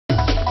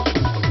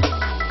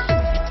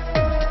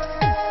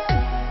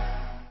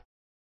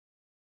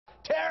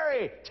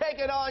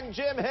taking on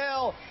Jim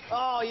Hill.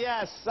 Oh,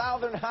 yes,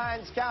 Southern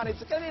Hinds County.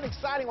 It's going to be an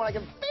exciting one. I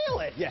can feel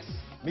it. Yes,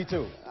 me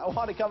too. I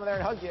want to come in there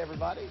and hug you,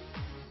 everybody.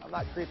 I'm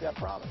not creepy, I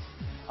promise.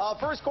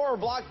 First quarter,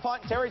 block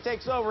punt. Terry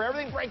takes over.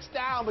 Everything breaks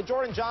down, but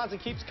Jordan Johnson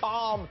keeps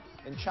calm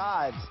and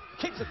chives.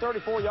 Keeps it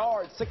 34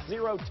 yards,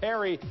 6-0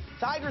 Terry.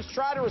 Tigers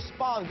try to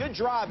respond. Good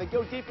drive. They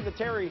go deep into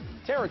Terry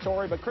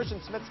territory, but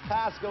Christian Smith's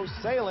pass goes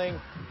sailing,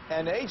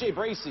 and A.J.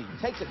 Bracey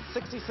takes it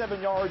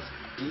 67 yards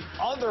the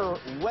other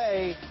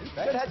way.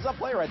 Good heads-up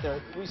play right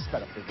there. We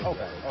sped up the video.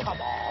 Okay.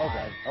 Come on.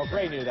 Okay.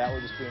 Ray knew that.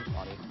 We're just being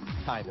funny.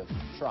 Kind of.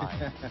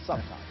 Trying.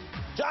 Sometimes.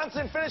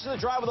 Johnson finishes the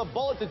drive with a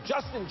bullet to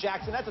Justin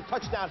Jackson. That's a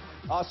touchdown.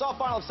 Saw a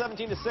final of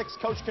 17-6.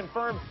 Coach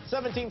confirmed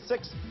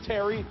 17-6.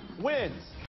 Terry wins.